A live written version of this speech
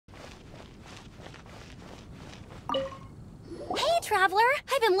Hey, Traveler!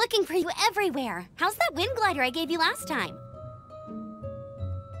 I've been looking for you everywhere. How's that wind glider I gave you last time?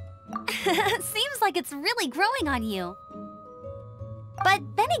 Seems like it's really growing on you. But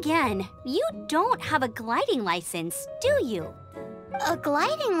then again, you don't have a gliding license, do you? A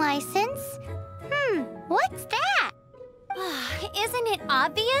gliding license? What's that? Isn't it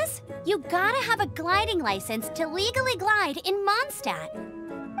obvious? You gotta have a gliding license to legally glide in Mondstadt.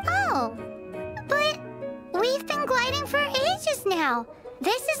 Oh, but we've been gliding for ages now.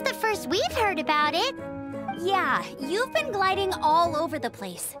 This is the first we've heard about it. Yeah, you've been gliding all over the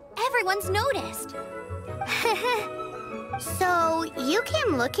place. Everyone's noticed. So, you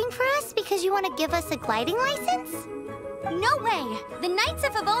came looking for us because you want to give us a gliding license? No way! The Knights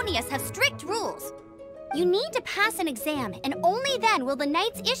of Favonius have strict rules. You need to pass an exam, and only then will the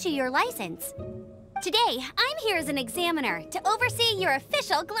Knights issue your license. Today, I'm here as an examiner to oversee your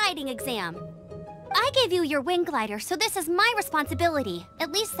official gliding exam. I gave you your wing glider, so this is my responsibility.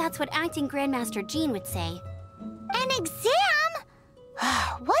 At least that's what Acting Grandmaster Jean would say. An exam?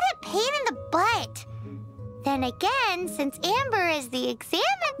 What a pain in the butt. Then again, since Amber is the examiner...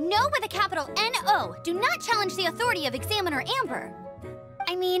 No with a capital N-O. Do not challenge the authority of Examiner Amber.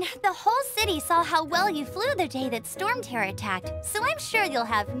 I mean, the whole city saw how well you flew the day that Storm Terror attacked, so I'm sure you'll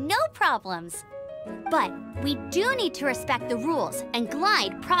have no problems. But we do need to respect the rules and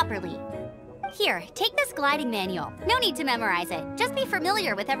glide properly. Here, take this gliding manual. No need to memorize it. Just be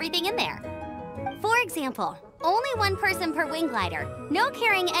familiar with everything in there. For example, only one person per wing glider, no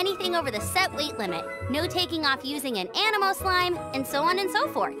carrying anything over the set weight limit, no taking off using an animo slime, and so on and so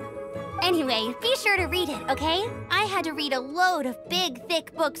forth. Anyway, be sure to read it, okay? I had to read a load of big,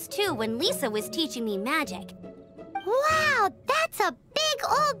 thick books too when Lisa was teaching me magic. Wow, that's a big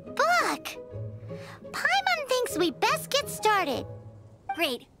old book! Paimon thinks we best get started.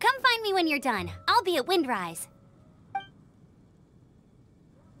 Great, come find me when you're done. I'll be at Windrise.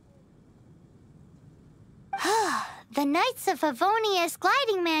 The Knights of Favonius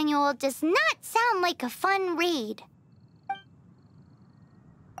gliding manual does not sound like a fun read.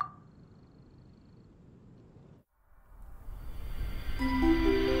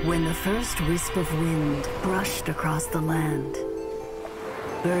 When the first wisp of wind brushed across the land,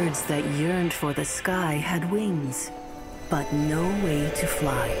 birds that yearned for the sky had wings, but no way to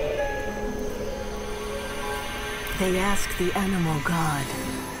fly. They asked the animal god,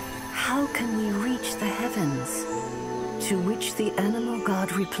 "How can we reach the heavens?" To which the animal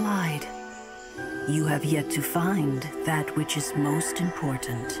god replied, "You have yet to find that which is most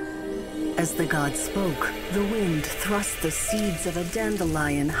important." As the god spoke, the wind thrust the seeds of a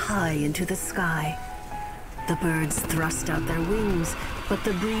dandelion high into the sky. The birds thrust out their wings, but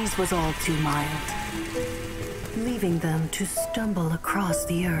the breeze was all too mild, leaving them to stumble across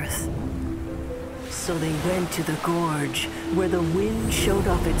the earth. So they went to the gorge, where the wind showed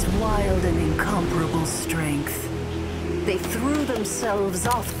off its wild and incomparable strength. They threw themselves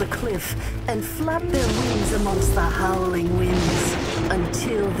off the cliff and flapped their wings amongst the howling winds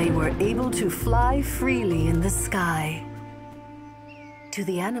until they were able to fly freely in the sky. To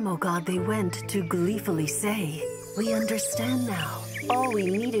the animal god they went to gleefully say, "We understand now. All we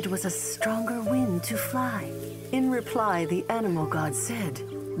needed was a stronger wind to fly." In reply, the animal god said,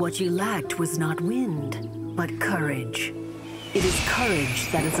 "What you lacked was not wind, but courage. It is courage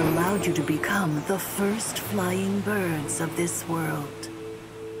that has allowed you to become the first flying birds of this world."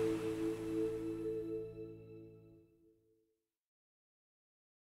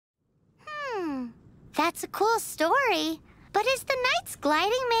 That's a cool story. But is the Knight's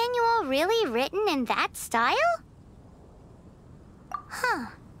gliding manual really written in that style?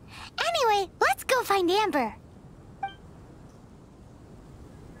 Anyway, let's go find Amber.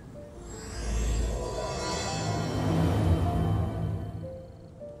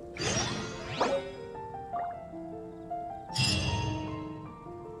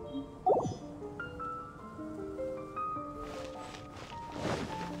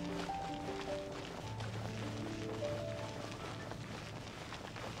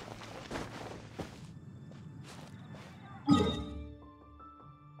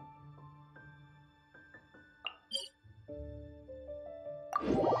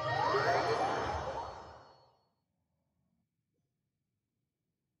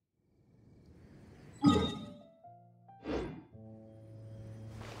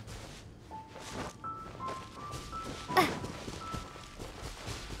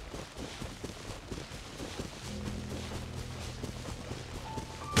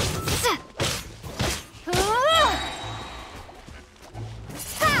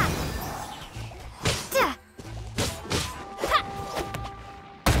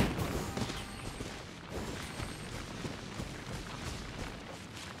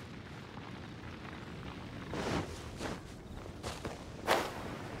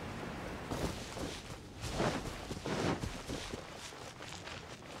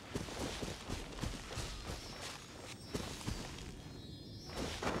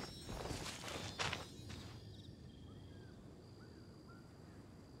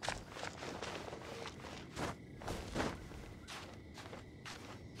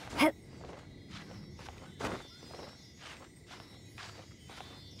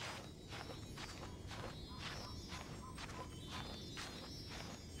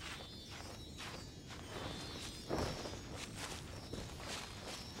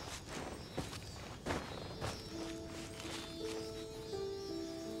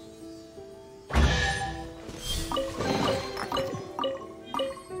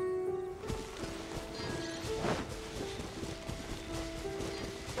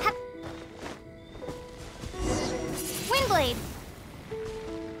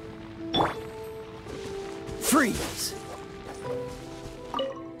 Freeze!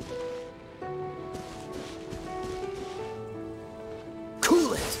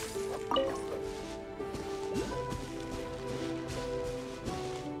 Cool it!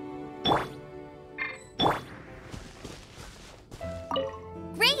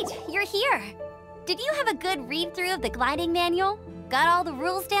 Great, you're here. Did you have a good read-through of the gliding manual? Got all the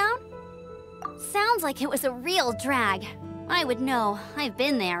rules down? Sounds like it was a real drag. I would know, I've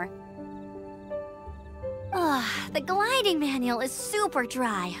been there. Ugh, the gliding manual is super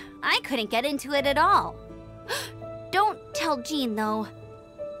dry. I couldn't get into it at all. Don't tell Jean, though.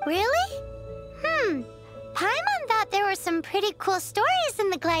 Really? Paimon thought there were some pretty cool stories in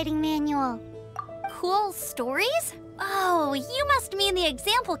the gliding manual. Cool stories? Oh, you must mean the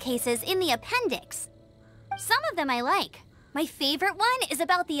example cases in the appendix. Some of them I like. My favorite one is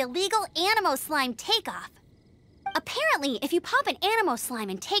about the illegal Animo Slime takeoff. Apparently, if you pop an Animo Slime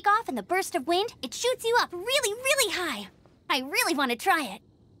and take off in the burst of wind, it shoots you up really, really high. I really want to try it.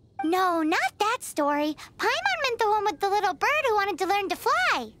 No, not that story. Paimon meant the one with the little bird who wanted to learn to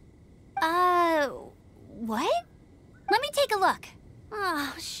fly. What? Let me take a look.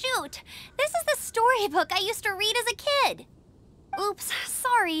 Oh, shoot. This is the storybook I used to read as a kid. Oops,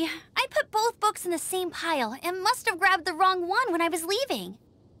 sorry. I put both books in the same pile and must have grabbed the wrong one when I was leaving.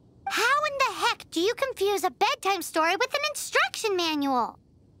 How in the heck do you confuse a bedtime story with an instruction manual?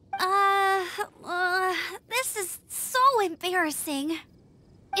 This is so embarrassing.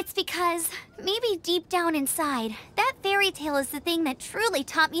 It's because, maybe deep down inside, that fairy tale is the thing that truly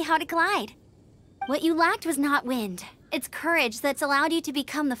taught me how to glide. What you lacked was not wind. It's courage that's allowed you to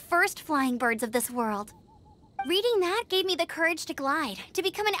become the first flying birds of this world. Reading that gave me the courage to glide, to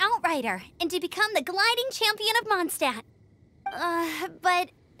become an outrider, and to become the gliding champion of Mondstadt.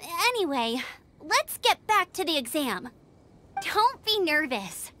 But anyway, let's get back to the exam. Don't be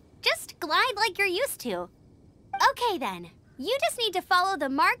nervous. Just glide like you're used to. Okay then, you just need to follow the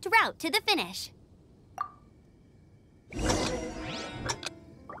marked route to the finish.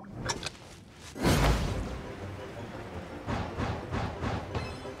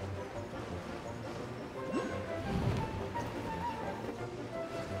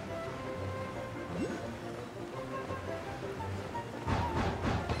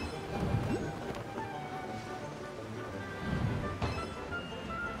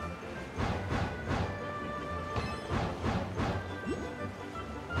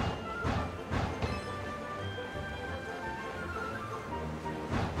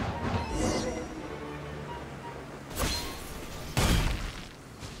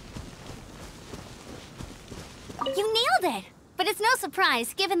 You nailed it! But it's no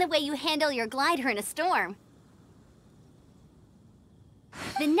surprise, given the way you handle your glider in a storm.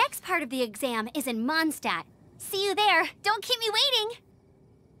 The next part of the exam is in Mondstadt. See you there. Don't keep me waiting!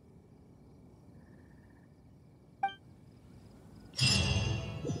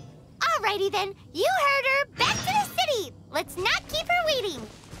 Alrighty then, you heard her. Back to the city. Let's not keep her waiting.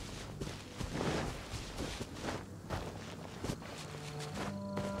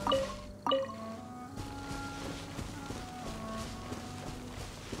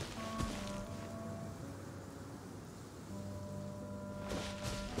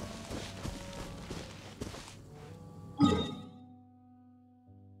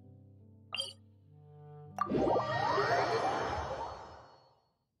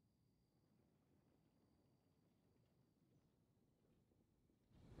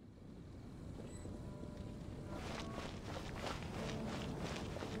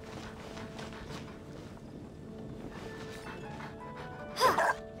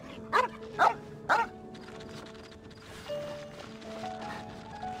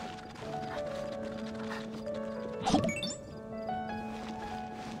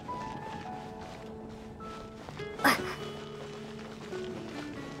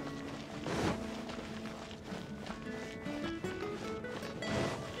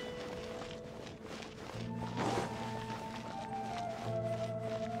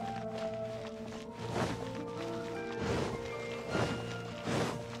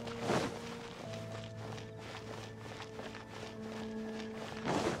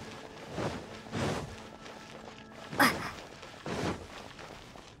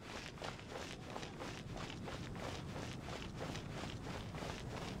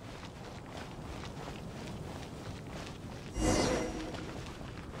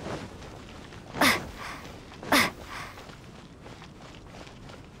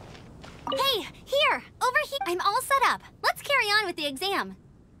 Hey, here! Over here! I'm all set up. Let's carry on with the exam.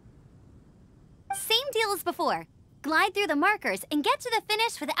 Same deal as before. Glide through the markers and get to the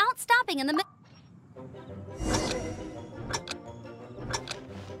finish without stopping in the middle.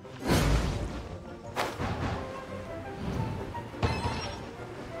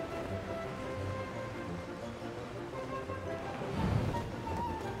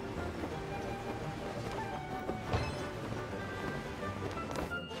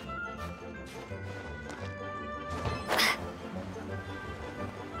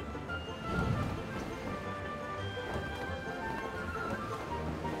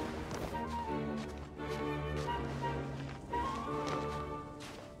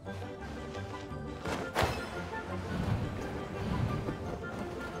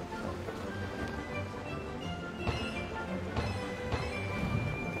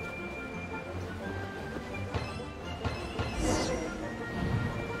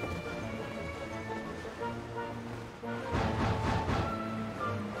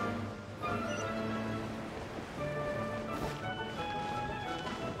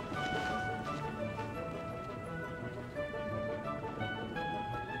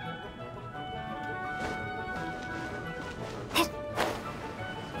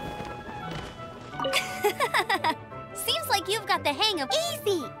 got the hang of...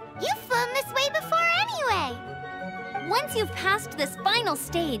 Easy! You've flown this way before anyway! Once you've passed this final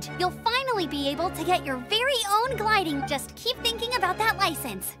stage, you'll finally be able to get your very own gliding. Just keep thinking about that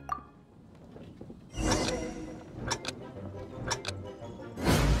license.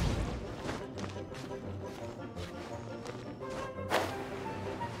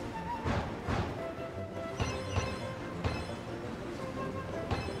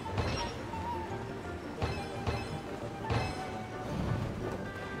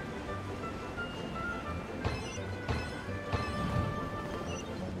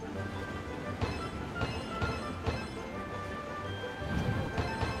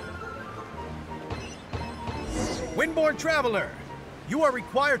 Windborne Traveler, you are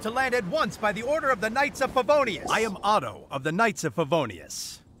required to land at once by the order of the Knights of Favonius. I am Otto of the Knights of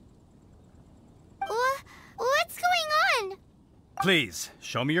Favonius. What's going on? Please,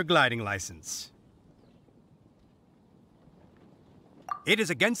 show me your gliding license. It is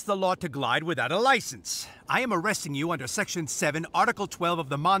against the law to glide without a license. I am arresting you under Section 7, Article 12 of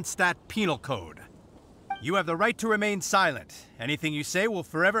the Mondstadt Penal Code. You have the right to remain silent. Anything you say will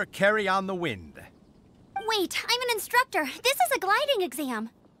forever carry on the wind. Wait, I'm an instructor. This is a gliding exam.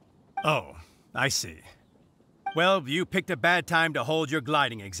 Oh, I see. Well, you picked a bad time to hold your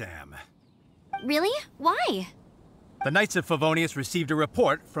gliding exam. Really? Why? The Knights of Favonius received a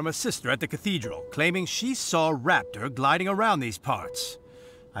report from a sister at the Cathedral claiming she saw Raptor gliding around these parts.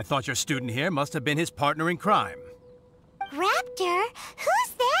 I thought your student here must have been his partner in crime. Raptor?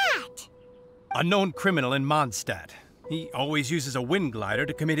 Who's that? A known criminal in Mondstadt. He always uses a wind glider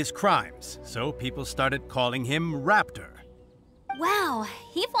to commit his crimes, so people started calling him Raptor. Wow,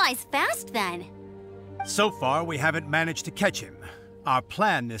 he flies fast then. So far, we haven't managed to catch him. Our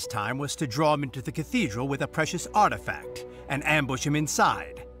plan this time was to draw him into the cathedral with a precious artifact and ambush him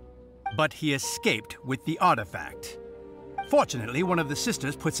inside. But he escaped with the artifact. Fortunately, one of the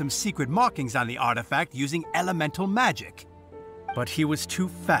sisters put some secret markings on the artifact using elemental magic. But he was too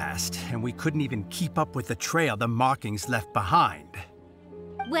fast, and we couldn't even keep up with the trail the markings left behind.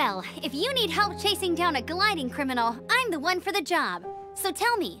 Well, if you need help chasing down a gliding criminal, I'm the one for the job. So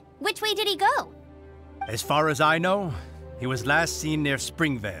tell me, which way did he go? As far as I know, he was last seen near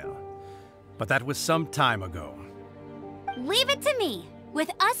Springvale. But that was some time ago. Leave it to me.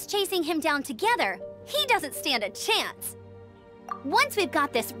 With us chasing him down together, he doesn't stand a chance. Once we've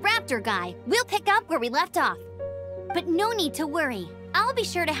got this Raptor guy, we'll pick up where we left off. But no need to worry. I'll be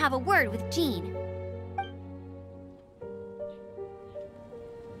sure to have a word with Jean.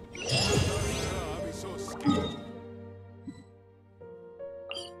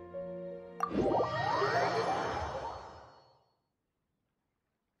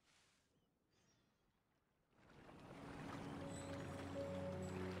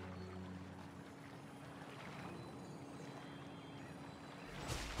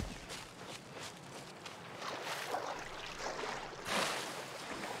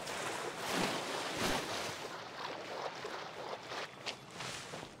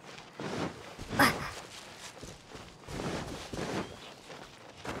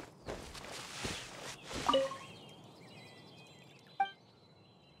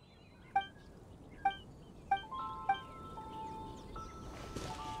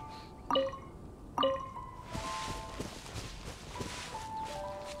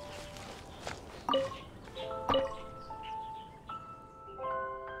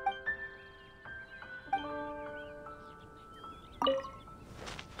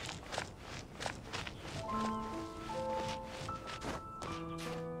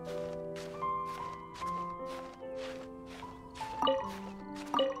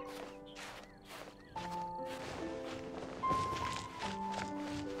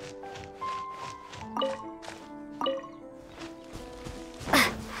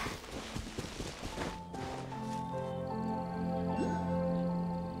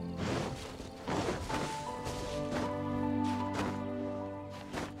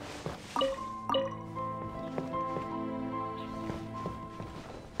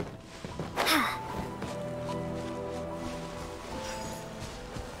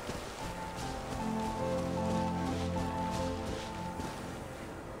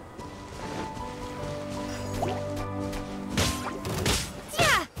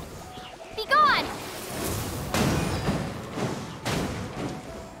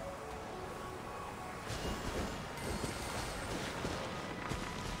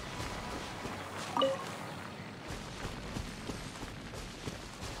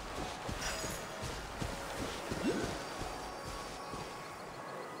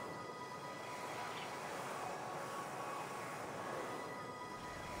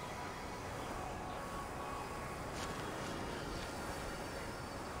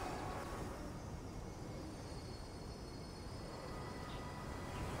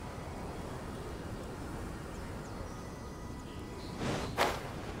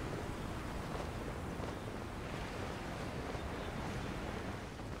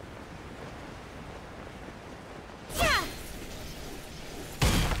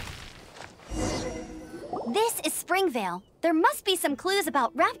 Springvale. There must be some clues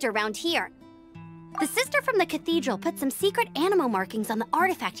about Raptor around here. The sister from the Cathedral put some secret animal markings on the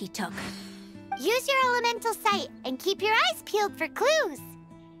artifact he took. Use your elemental sight and keep your eyes peeled for clues.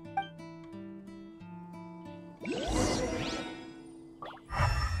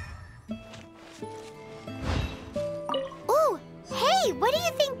 Ooh, hey, what do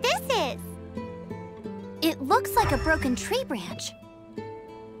you think this is? It looks like a broken tree branch.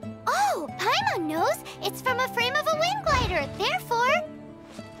 Oh, Paimon knows. It's from a frame of a wind glider, therefore...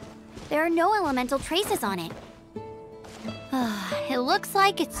 There are no elemental traces on it. It looks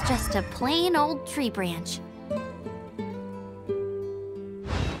like it's just a plain old tree branch.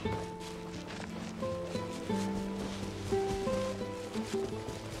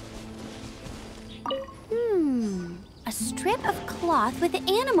 A strip of cloth with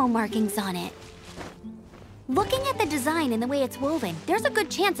animal markings on it. Looking at the design and the way it's woven, there's a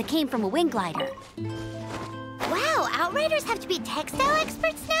good chance it came from a wind glider. Wow, Outriders have to be textile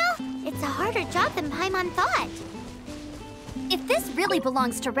experts now? It's a harder job than Paimon thought. If this really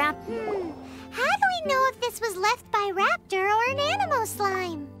belongs to How do we know if this was left by Raptor or an animal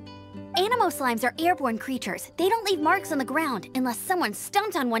slime? Animal slimes are airborne creatures. They don't leave marks on the ground unless someone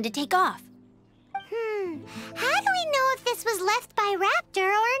stomped on one to take off. How do we know if this was left by Raptor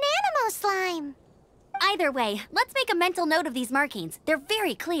or an animal slime? Either way, let's make a mental note of these markings. They're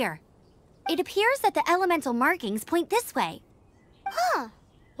very clear. It appears that the elemental markings point this way.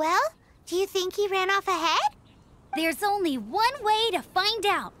 Well, do you think he ran off ahead? There's only one way to find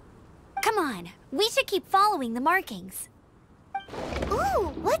out. Come on, we should keep following the markings.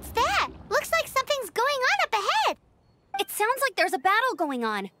 Ooh, what's that? Looks like something's going on up ahead. It sounds like there's a battle going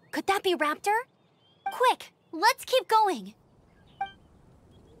on. Could that be Raptor? Quick, let's keep going.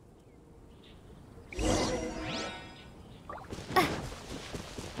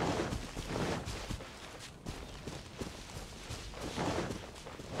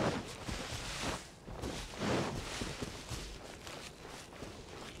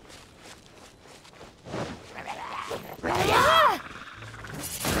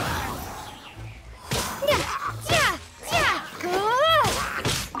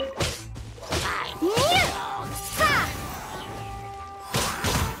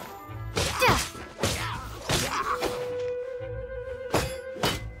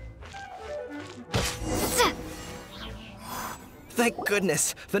 Thank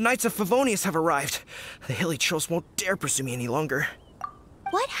goodness, the Knights of Favonius have arrived. The hilly trolls won't dare pursue me any longer.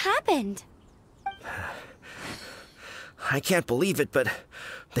 What happened? I can't believe it, but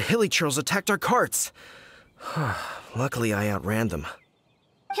the hilly trolls attacked our carts. Luckily, I outran them.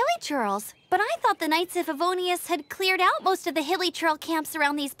 Hilly churls? But I thought the Knights of Favonius had cleared out most of the hilly churl camps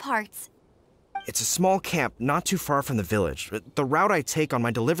around these parts. It's a small camp not too far from the village. The route I take on my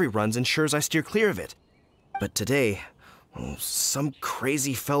delivery runs ensures I steer clear of it. But today, some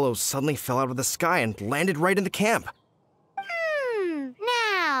crazy fellow suddenly fell out of the sky and landed right in the camp.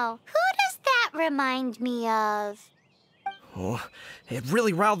 Now, who does that remind me of? Oh, it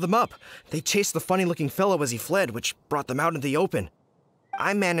really riled them up. They chased the funny-looking fellow as he fled, which brought them out into the open.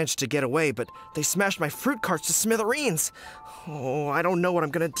 I managed to get away, but they smashed my fruit carts to smithereens. Oh, I don't know what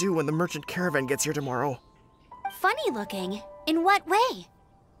I'm gonna do when the merchant caravan gets here tomorrow. Funny looking? In what way?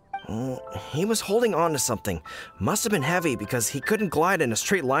 He was holding on to something. Must have been heavy because he couldn't glide in a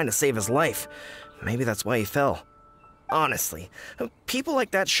straight line to save his life. Maybe that's why he fell. Honestly, people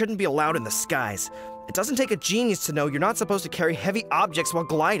like that shouldn't be allowed in the skies. It doesn't take a genius to know you're not supposed to carry heavy objects while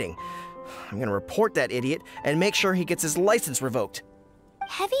gliding. I'm gonna report that idiot and make sure he gets his license revoked.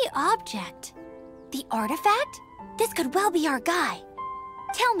 Heavy object? The artifact? This could well be our guy.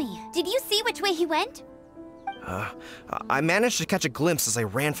 Tell me, did you see which way he went? I managed to catch a glimpse as I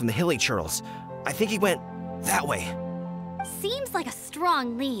ran from the hilly churls. I think he went that way. Seems like a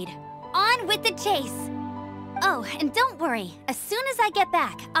strong lead. On with the chase. Oh, and don't worry. As soon as I get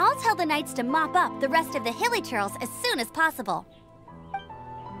back, I'll tell the knights to mop up the rest of the hilly churls as soon as possible.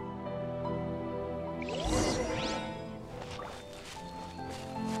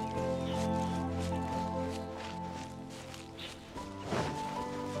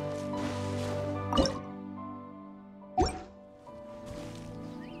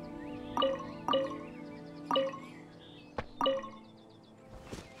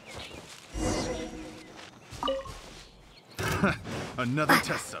 Another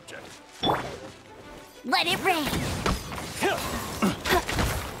test subject. Let it rain!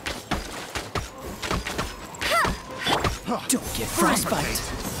 Don't get frostbite.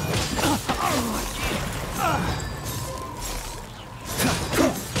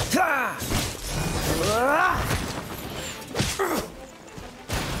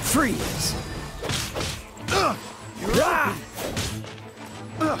 Freeze.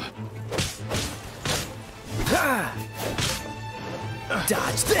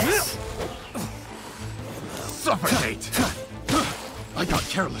 What's this? Suffocate! I got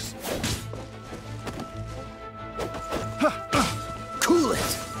careless. Cool it!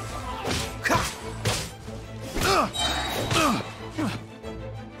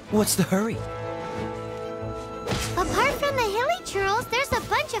 What's the hurry? Apart from the hilly churls, there's a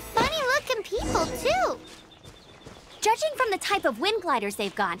bunch of funny-looking people, too. Judging from the type of wind gliders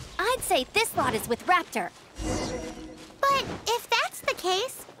they've got, I'd say this lot is with Raptor. But if that's the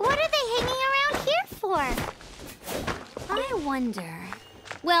case, what are they hanging around here for? I wonder...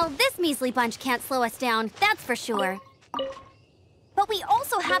 Well, this measly bunch can't slow us down, that's for sure. But we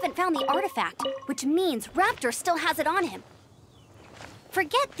also haven't found the artifact, which means Raptor still has it on him.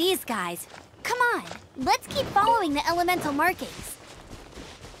 Forget these guys. Come on, let's keep following the elemental markings.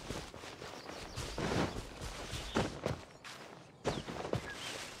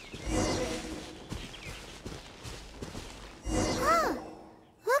 Huh,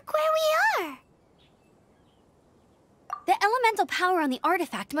 look where we are. The elemental power on the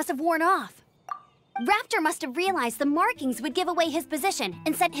artifact must have worn off. Raptor must have realized the markings would give away his position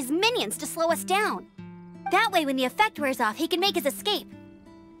and sent his minions to slow us down. That way, when the effect wears off, he can make his escape.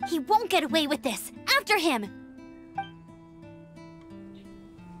 He won't get away with this. After him!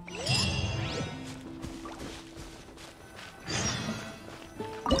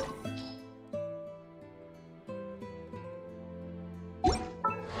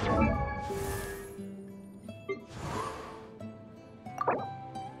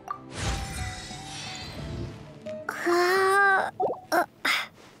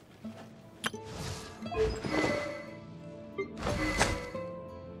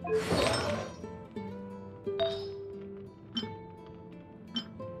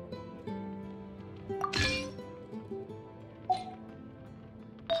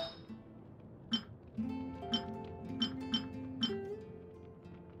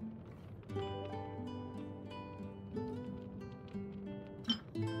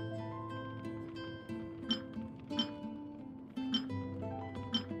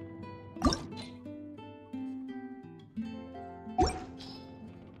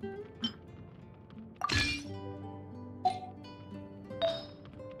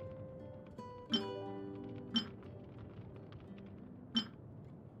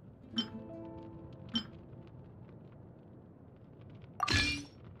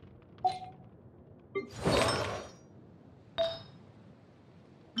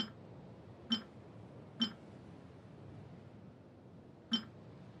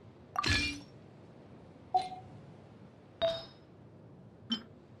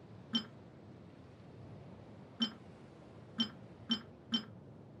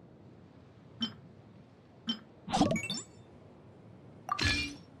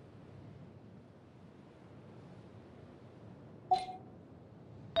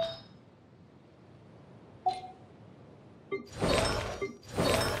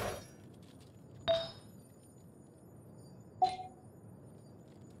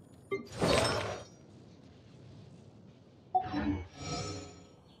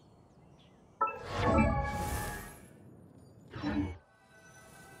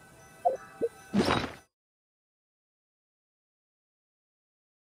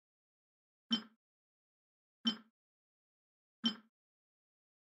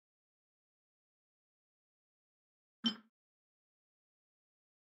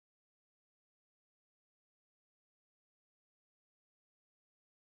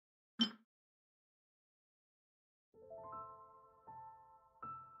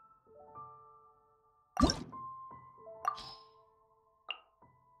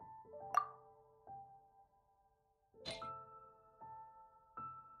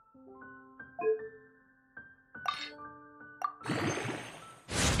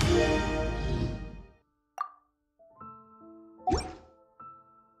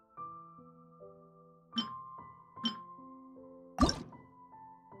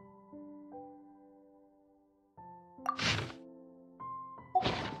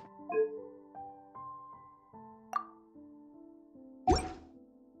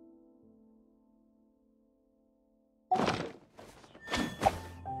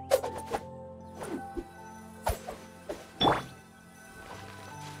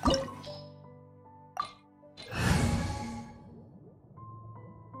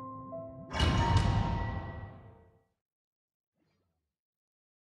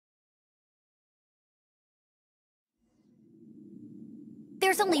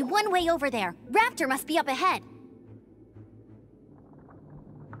 There's only one way over there. Raptor must be up ahead.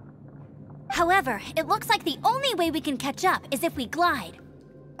 However, it looks like the only way we can catch up is if we glide.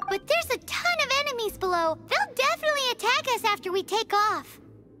 But there's a ton of enemies below. They'll definitely attack us after we take off.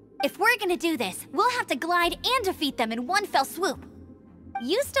 If we're gonna do this, we'll have to glide and defeat them in one fell swoop.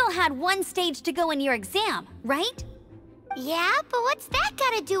 You still had one stage to go in your exam, right? Yeah, but what's that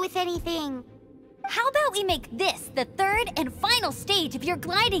gotta do with anything? How about we make this the third and final stage of your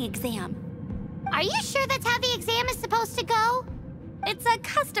gliding exam? Are you sure that's how the exam is supposed to go? It's a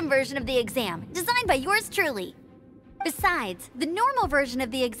custom version of the exam, designed by yours truly. Besides, the normal version of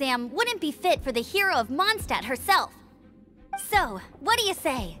the exam wouldn't be fit for the hero of Mondstadt herself. So, what do you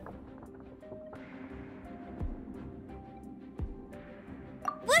say?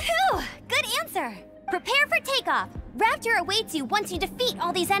 Woohoo! Good answer! Prepare for takeoff! Raptor awaits you once you defeat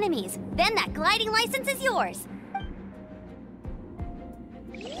all these enemies. Then that gliding license is yours.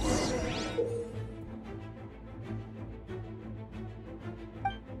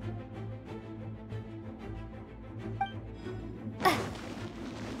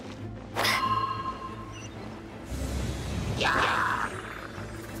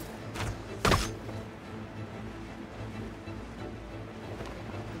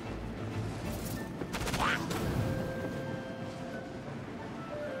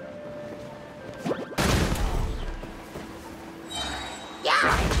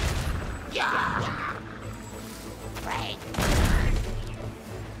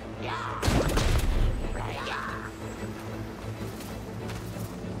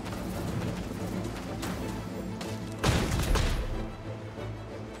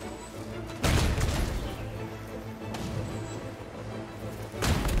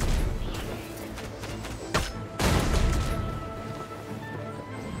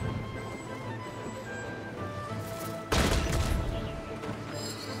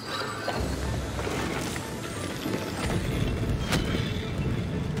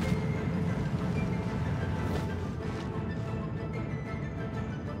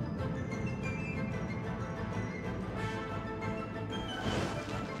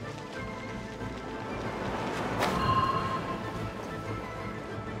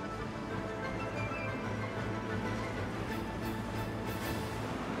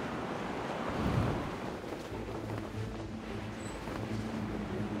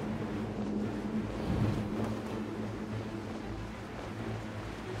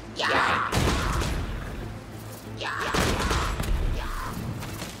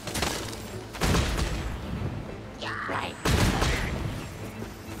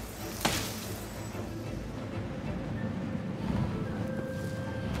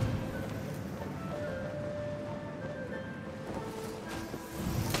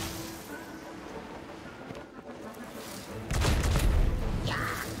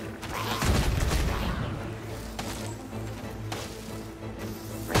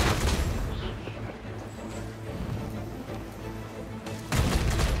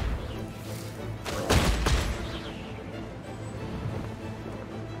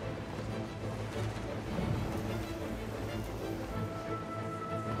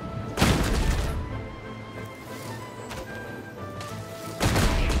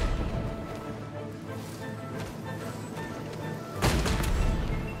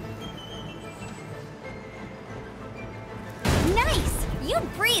 You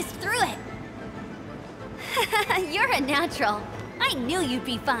breezed through it! You're a natural. I knew you'd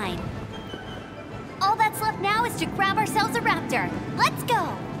be fine. All that's left now is to grab ourselves a Raptor. Let's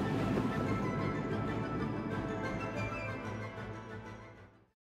go!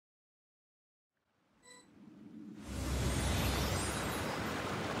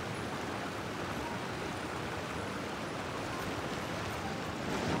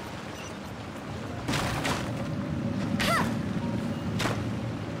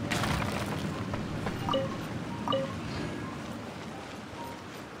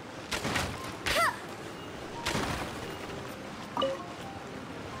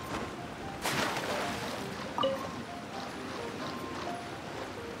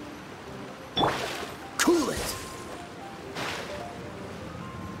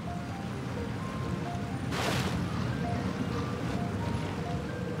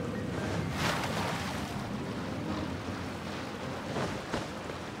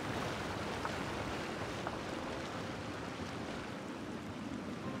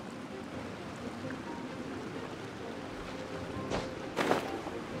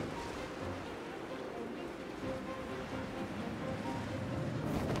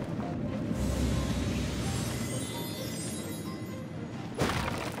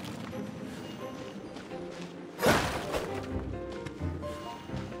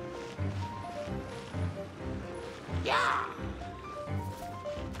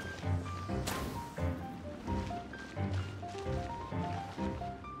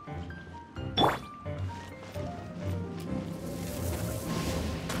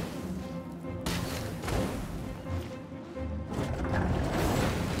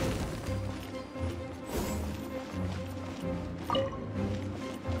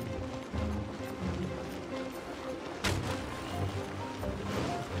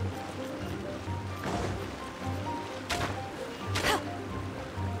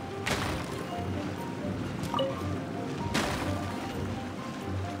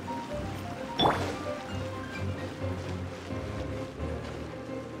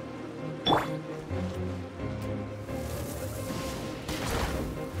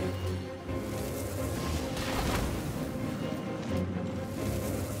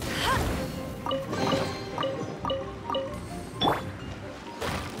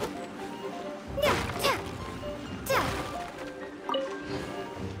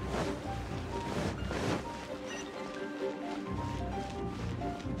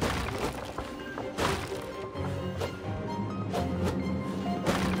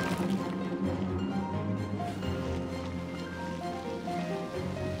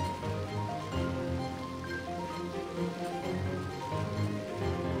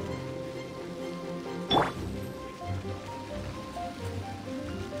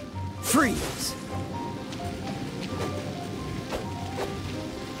 Freeze!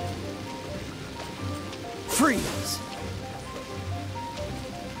 Freeze!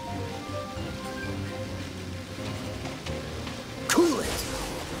 Cool it!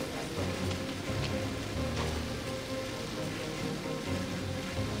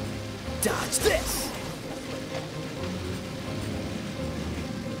 Dodge this!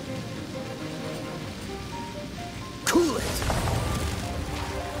 Cool it!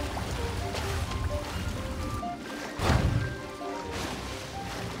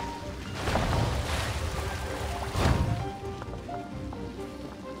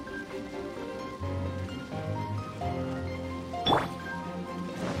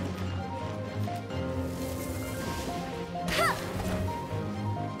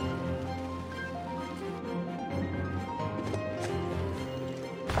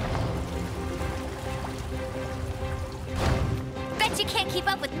 Bet you can't keep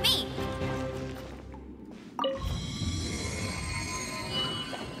up with me!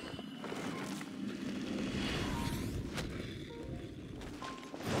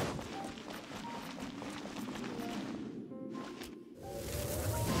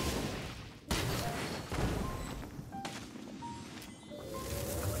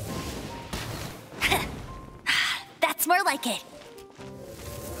 That's more like it.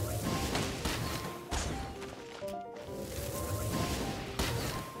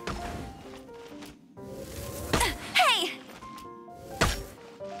 Hey!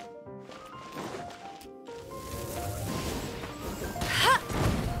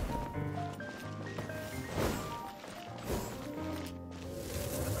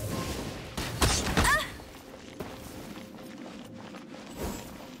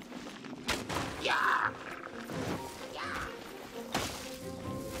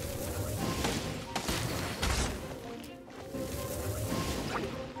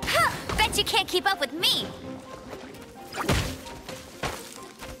 Bet you can't keep up with me!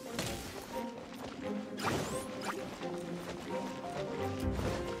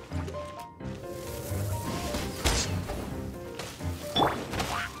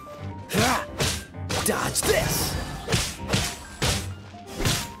 Dodge this!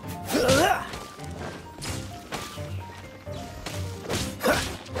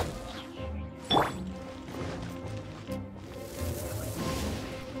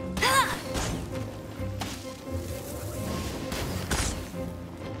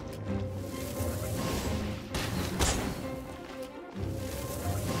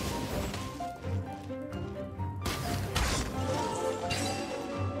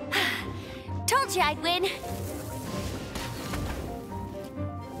 Told you I'd win.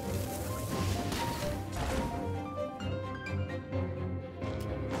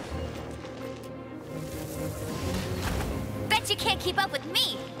 Bet you can't keep up with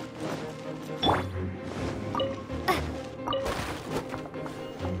me.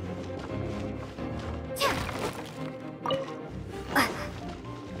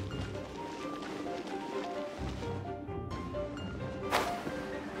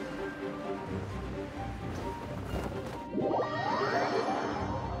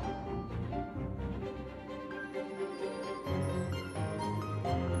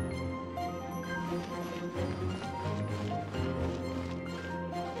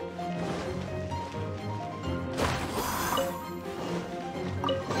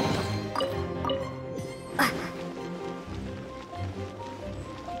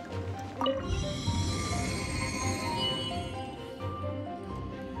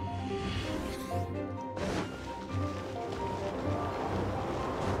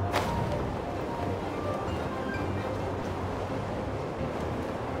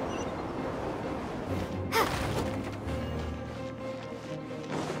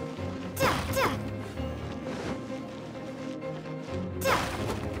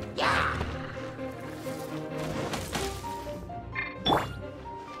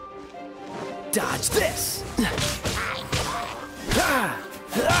 Dodge this!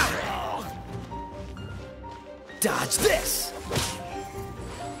 Dodge this!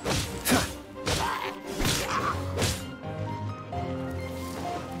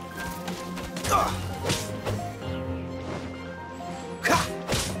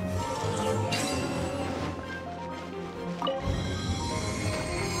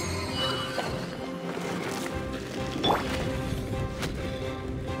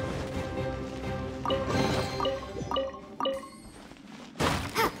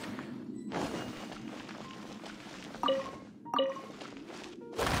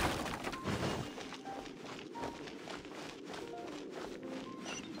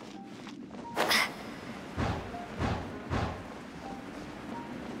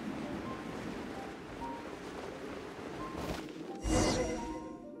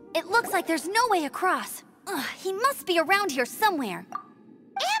 It looks like there's no way across. Ugh, he must be around here somewhere.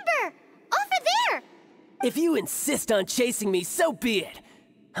 Amber! Over there! If you insist on chasing me, so be it.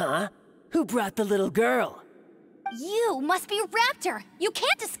 Huh? Who brought the little girl? You must be Raptor. You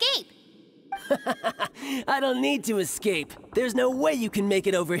can't escape. I don't need to escape. There's no way you can make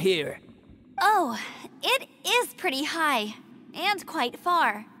it over here. Oh, it is pretty high. And quite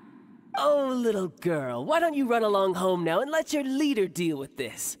far. Oh, little girl, why don't you run along home now and let your leader deal with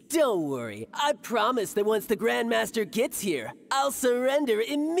this? Don't worry, I promise that once the Grandmaster gets here, I'll surrender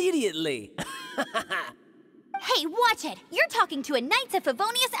immediately. Hey, watch it! You're talking to a Knights of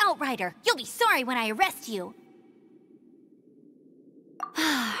Favonius outrider. You'll be sorry when I arrest you.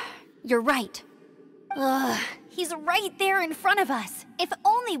 You're right. Ugh, he's right there in front of us. If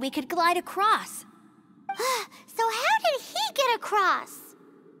only we could glide across. So how did he get across?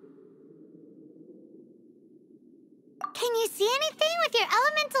 Can you see anything with your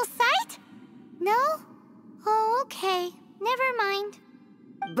elemental sight? No? Oh, okay. Never mind.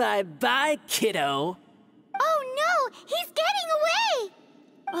 Bye-bye, kiddo. Oh no! He's getting away!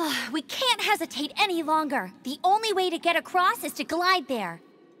 Ugh, we can't hesitate any longer. The only way to get across is to glide there.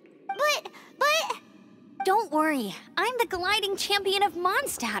 But... Don't worry. I'm the gliding champion of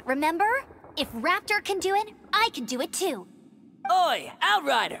Mondstadt, remember? If Raptor can do it, I can do it too. Oi,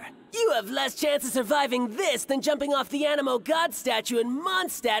 Outrider! You have less chance of surviving this than jumping off the Animo God statue in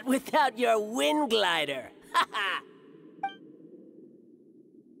Mondstadt without your wind glider. Haha!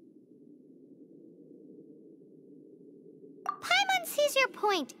 Paimon sees your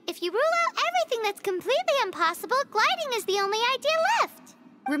point. If you rule out everything that's completely impossible, gliding is the only idea left.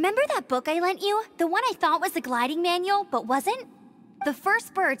 Remember that book I lent you? The one I thought was the gliding manual, but wasn't? The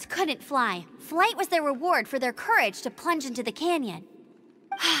first birds couldn't fly. Flight was their reward for their courage to plunge into the canyon.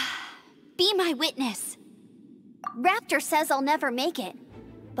 Be my witness. Raptor says I'll never make it.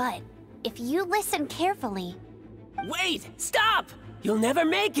 But if you listen carefully... Wait! Stop! You'll never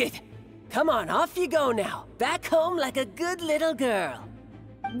make it! Come on, off you go now. Back home like a good little girl.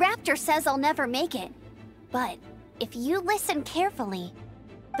 Raptor says I'll never make it. But if you listen carefully...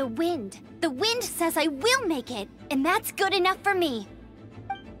 The wind says I will make it, and that's good enough for me.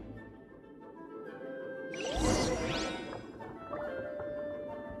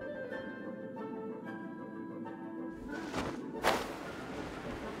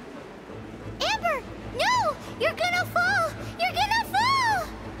 Amber! No! You're gonna fall! You're gonna fall!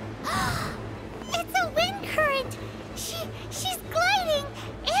 It's a wind current! She's gliding!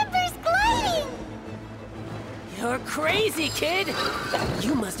 Amber's gliding! You're crazy, kid!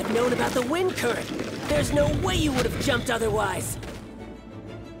 You must have known about the wind current. There's no way you would have jumped otherwise.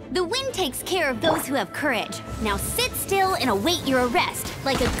 The wind takes care of those who have courage. Now sit still and await your arrest,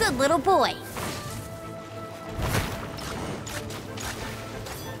 like a good little boy.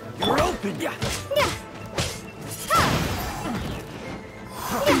 You're open! Yeah.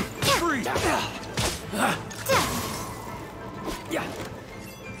 Free! Yeah.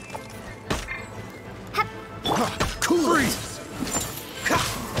 Cool! Freeze!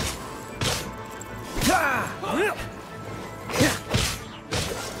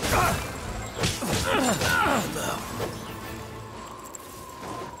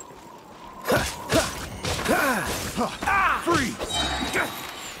 Freeze!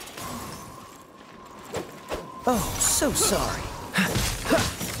 Oh, so sorry.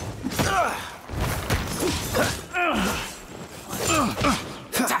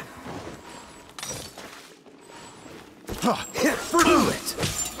 Through it!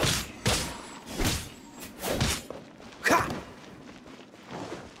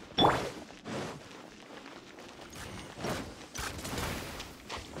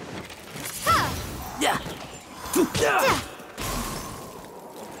 Yeah.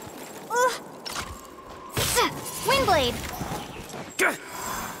 Windblade!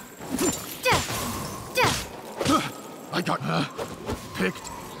 I got picked.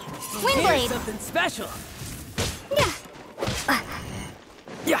 Here's Windblade! something special. Yeah.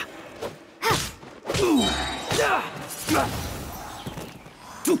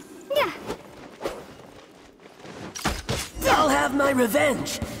 I'll have my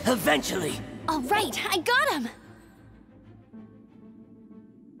revenge, eventually. All right, I got him!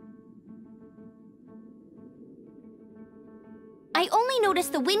 I only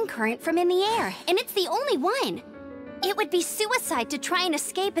noticed the wind current from in the air, and it's the only one. It would be suicide to try and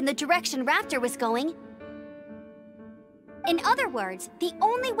escape in the direction Raptor was going. In other words, the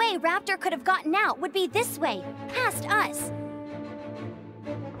only way Raptor could have gotten out would be this way, past us.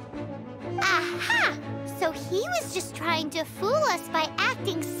 Aha! So he was just trying to fool us by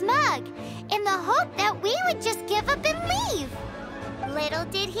acting smug, in the hope that we would just give up and leave. Little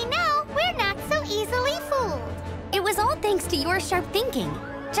did he know, we're not so easily fooled. It was all thanks to your sharp thinking.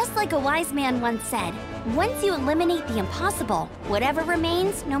 Just like a wise man once said, once you eliminate the impossible, whatever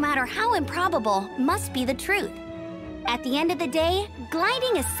remains, no matter how improbable, must be the truth. At the end of the day,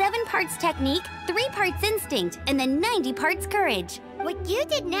 gliding is 7 parts technique, 3 parts instinct, and then 90 parts courage. What you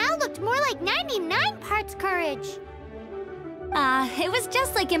did now looked more like 99 parts courage. It was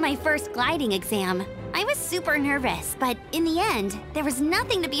just like in my first gliding exam. I was super nervous, but in the end, there was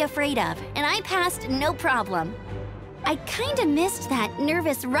nothing to be afraid of, and I passed no problem. I kinda missed that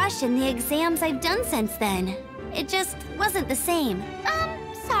nervous rush in the exams I've done since then. It just wasn't the same.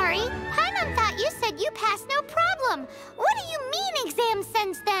 Sorry. Paimon thought you said you passed no problem. What do you mean exams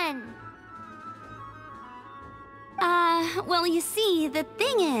since then? Well, you see, the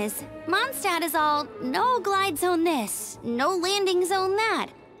thing is, Mondstadt is all no glide zone this, no landing zone that.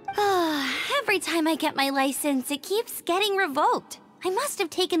 Every time I get my license, it keeps getting revoked. I must have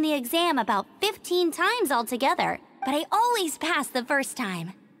taken the exam about 15 times altogether, but I always pass the first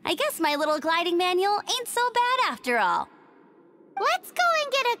time. I guess my little gliding manual ain't so bad after all. Let's go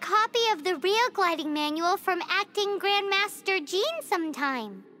and get a copy of the real gliding manual from acting Grandmaster Jean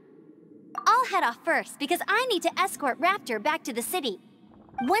sometime. I'll head off first because I need to escort Raptor back to the city.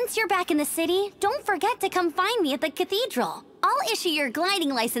 Once you're back in the city, don't forget to come find me at the Cathedral. I'll issue your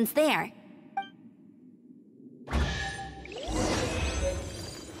gliding license there.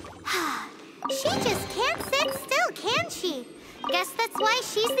 She just can't sit still, can she? Guess that's why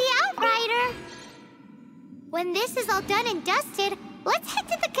she's the Outrider. When this is all done and dusted, let's head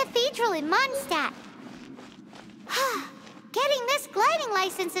to the Cathedral in Mondstadt. Getting this gliding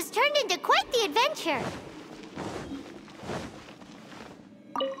license has turned into quite the adventure.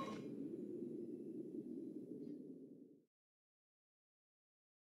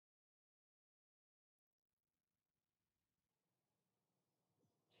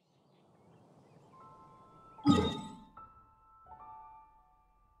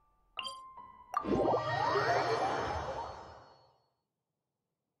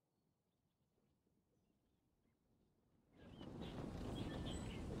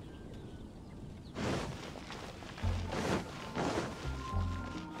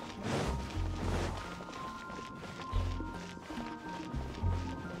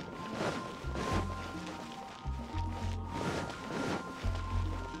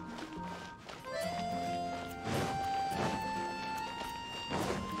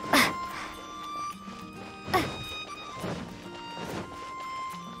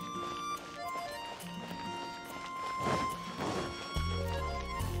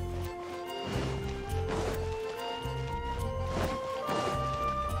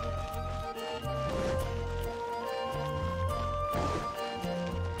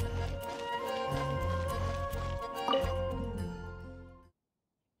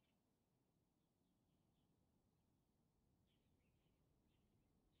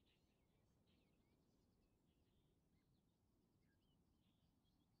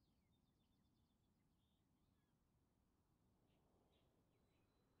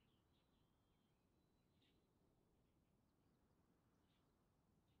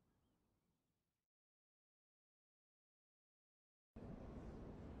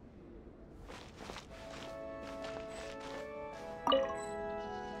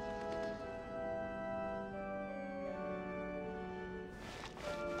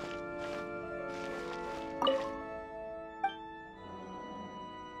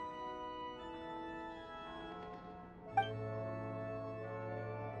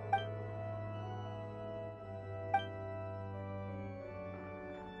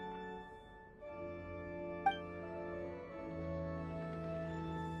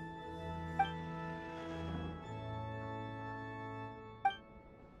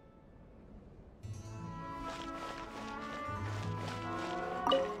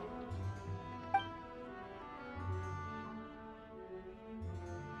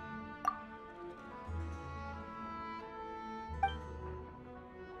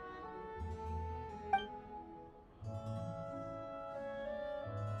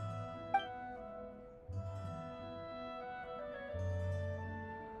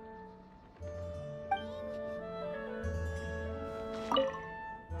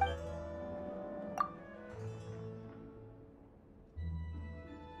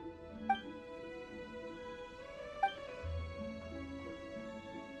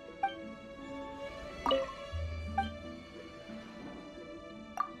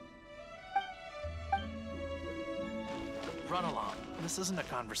 Run along. This isn't a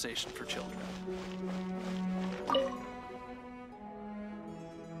conversation for children.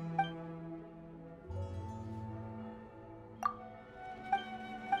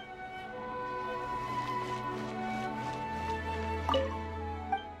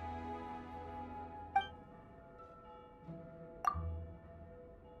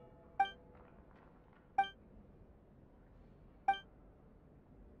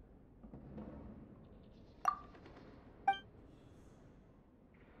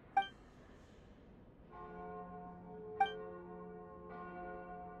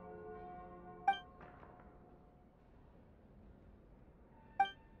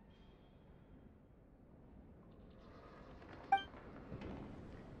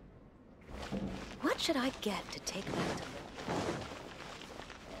 should I get to take that to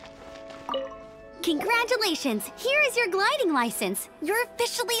Congratulations! Here is your gliding license. You're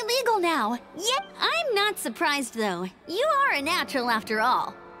officially legal now. Yeah, I'm not surprised though. You are a natural after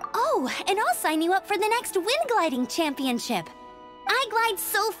all. Oh, and I'll sign you up for the next wind gliding championship. I glide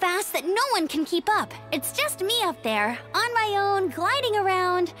so fast that no one can keep up. It's just me up there, on my own, gliding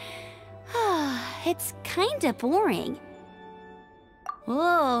around. It's kinda boring.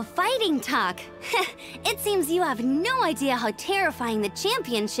 Whoa, fighting talk. It seems you have no idea how terrifying the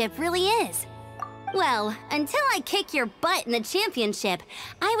championship really is. Well, until I kick your butt in the championship,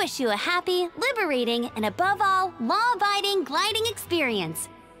 I wish you a happy, liberating, and above all, law-abiding gliding experience.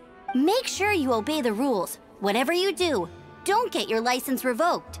 Make sure you obey the rules. Whatever you do, don't get your license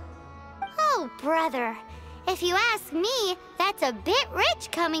revoked. Oh, brother. If you ask me, that's a bit rich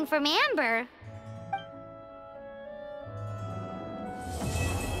coming from Amber.